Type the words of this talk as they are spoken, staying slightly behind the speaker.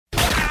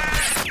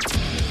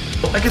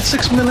I get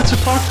 6 minutes of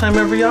talk time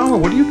every hour.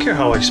 What do you care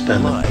how I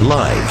spend it?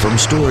 Live from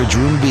Storage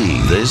Room B,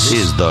 this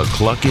is the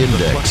Cluck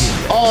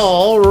Index.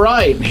 All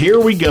right, here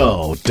we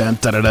go. Dun,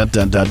 dun, dun,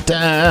 dun, dun,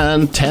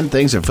 dun. 10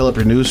 things that fill up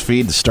your news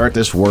feed to start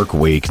this work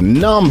week.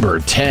 Number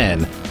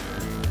 10.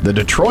 The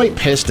Detroit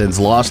Pistons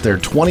lost their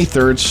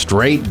 23rd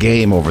straight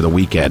game over the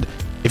weekend.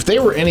 If they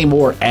were any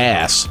more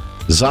ass,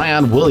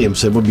 Zion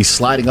Williamson would be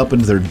sliding up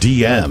into their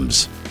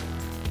DMs.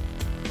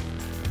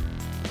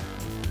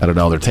 I don't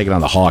know. They're taking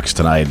on the Hawks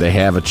tonight. They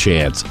have a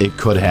chance. It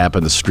could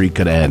happen. The streak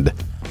could end.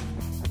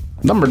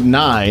 Number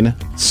 9,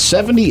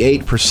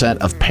 78%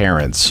 of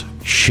parents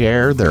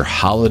share their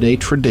holiday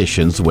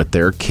traditions with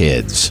their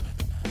kids.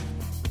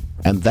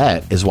 And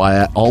that is why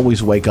I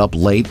always wake up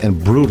late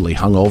and brutally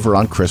hungover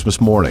on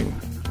Christmas morning.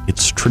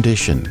 It's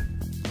tradition.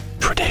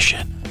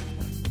 Tradition.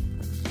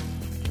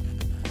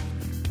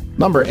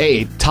 Number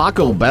 8,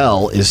 Taco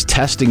Bell is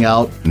testing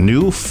out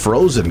new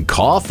frozen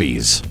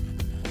coffees.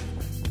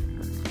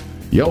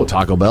 Yo,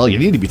 Taco Bell, you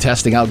need to be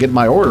testing out getting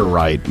my order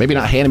right. Maybe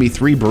not handing me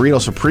 3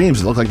 Burrito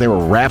Supremes that look like they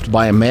were wrapped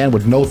by a man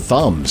with no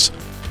thumbs.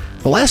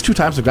 The last 2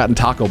 times I've gotten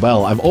Taco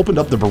Bell, I've opened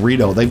up the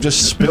burrito. They've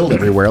just spilled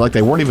everywhere like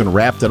they weren't even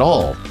wrapped at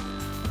all.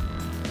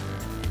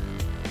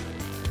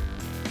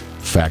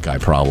 Fat guy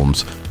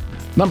problems.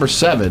 Number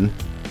 7,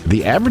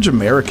 the average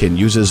American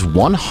uses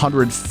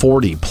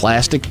 140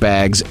 plastic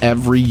bags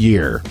every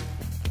year.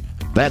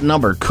 That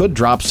number could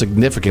drop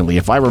significantly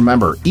if I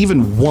remember,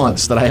 even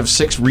once, that I have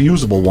 6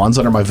 reusable ones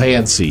under my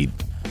van seat.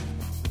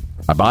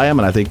 I buy them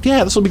and I think,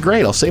 yeah, this will be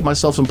great. I'll save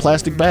myself some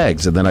plastic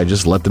bags. And then I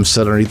just let them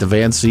sit underneath the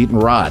van seat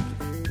and rot.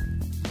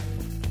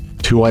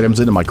 2 items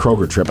into my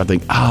Kroger trip, I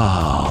think,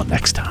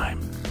 next time.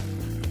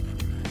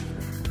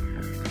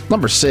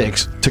 Number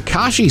 6,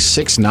 Tekashi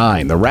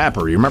 6ix9ine, the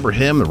rapper. You remember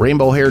him, the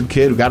rainbow-haired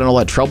kid who got in all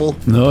that trouble?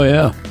 Oh,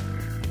 yeah.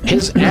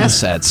 His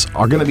assets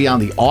are going to be on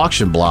the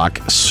auction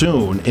block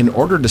soon in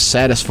order to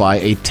satisfy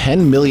a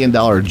 $10 million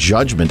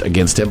judgment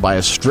against him by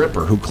a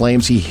stripper who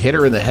claims he hit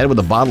her in the head with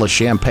a bottle of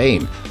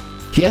champagne.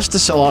 He has to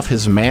sell off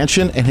his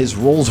mansion and his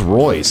Rolls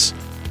Royce.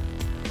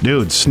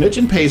 Dude,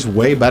 snitching pays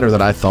way better than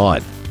I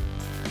thought.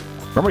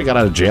 Remember he got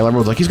out of jail, everyone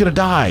was like, he's going to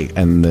die.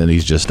 And then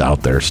he's just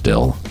out there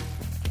still.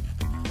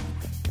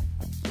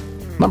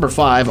 Number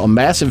 5, a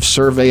massive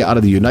survey out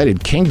of the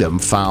United Kingdom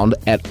found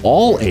at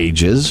all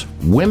ages,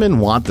 women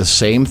want the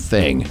same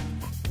thing: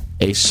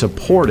 a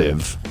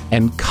supportive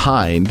and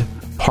kind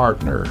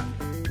partner.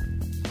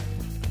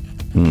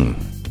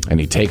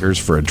 Any takers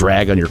for a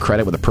drag on your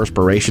credit with a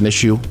perspiration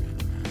issue?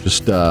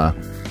 Just,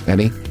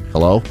 any?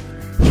 Hello?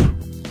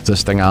 Is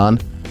this thing on?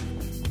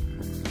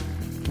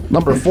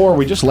 Number 4,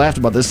 we just laughed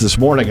about this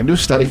morning. A new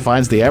study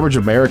finds the average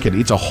American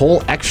eats a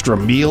whole extra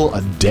meal a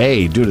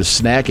day due to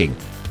snacking.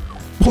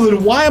 Well,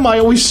 then why am I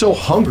always so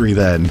hungry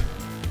then?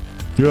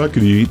 Yeah, I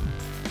could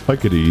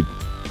eat.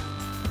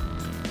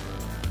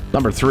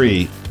 Number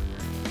 3,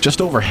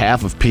 just over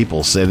half of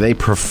people say they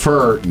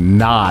prefer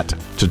not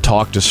to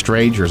talk to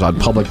strangers on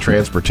public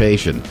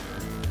transportation.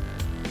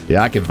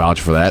 Yeah, I can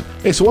vouch for that.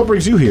 Hey, so what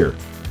brings you here?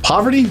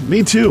 Poverty?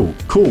 Me too.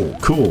 Cool.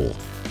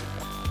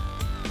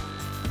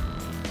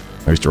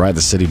 I used to ride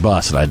the city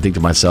bus, and I'd think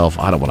to myself,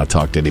 I don't want to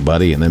talk to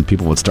anybody, and then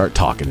people would start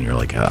talking, and you're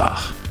like,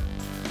 ah.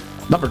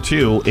 Number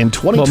 2, in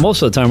 20... Well,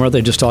 most of the time, aren't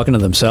they just talking to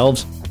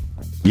themselves?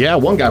 Yeah,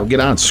 one guy would get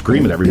on and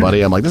scream at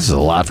everybody. I'm like, this is a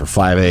lot for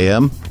 5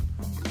 a.m.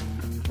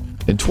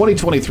 In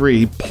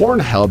 2023,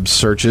 Pornhub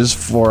searches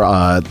for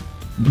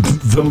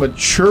the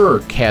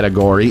mature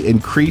category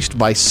increased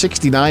by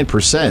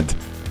 69%.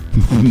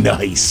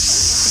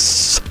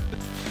 Nice.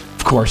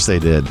 Of course they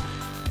did.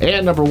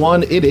 And number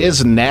 1, it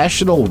is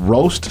National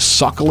Roast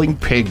Suckling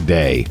Pig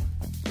Day.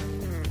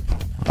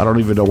 I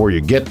don't even know where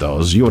you get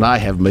those. You and I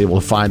haven't been able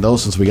to find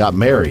those since we got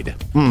married.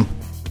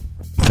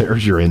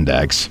 There's your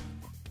index.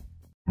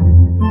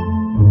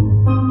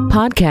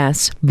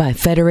 Podcasts by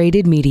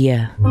Federated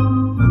Media.